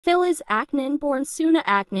Filiz Akin, born Suna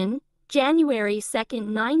Aknin, January 2,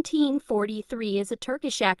 1943, is a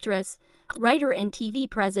Turkish actress, writer and TV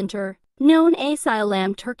presenter, known as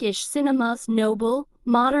Turkish cinema's noble,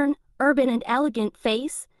 modern, urban and elegant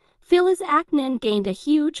face. Filiz Akin gained a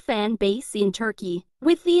huge fan base in Turkey.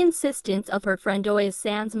 With the insistence of her friend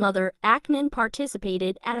Oğuzhan's mother, Akin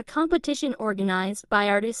participated at a competition organized by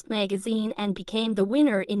Artist magazine and became the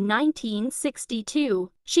winner in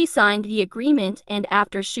 1962. She signed the agreement, and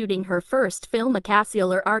after shooting her first film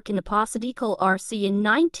Akasyalar Arkanaposidikal RC in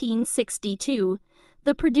 1962,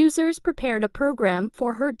 the producers prepared a program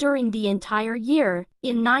for her during the entire year.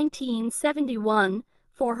 In 1971,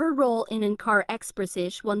 for her role in Ankara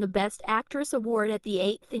Expressish, won the Best Actress award at the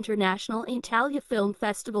 8th International Antalya Film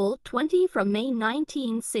Festival. From May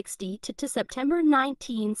 1960 to September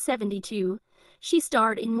 1972, she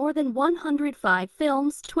starred in more than 105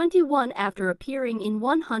 films, 21 after appearing in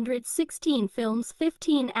 116 films.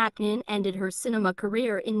 Akin ended her cinema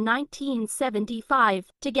career in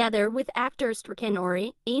 1975. Together with actors Turkan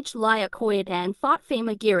Ori, H. Laya Koyat and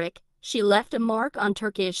Fatma Girik, she left a mark on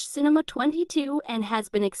Turkish cinema 22 and has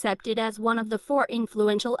been accepted as one of the 4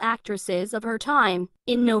 influential actresses of her time.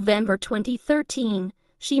 In November 2013,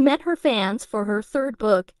 she met her fans for her third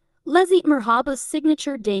book, Lezzet Merhaba's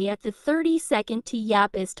signature day at the 32nd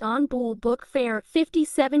Tiyap Istanbul Book Fair.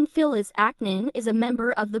 57 Filiz Akin is a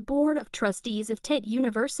member of the Board of Trustees of TED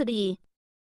University.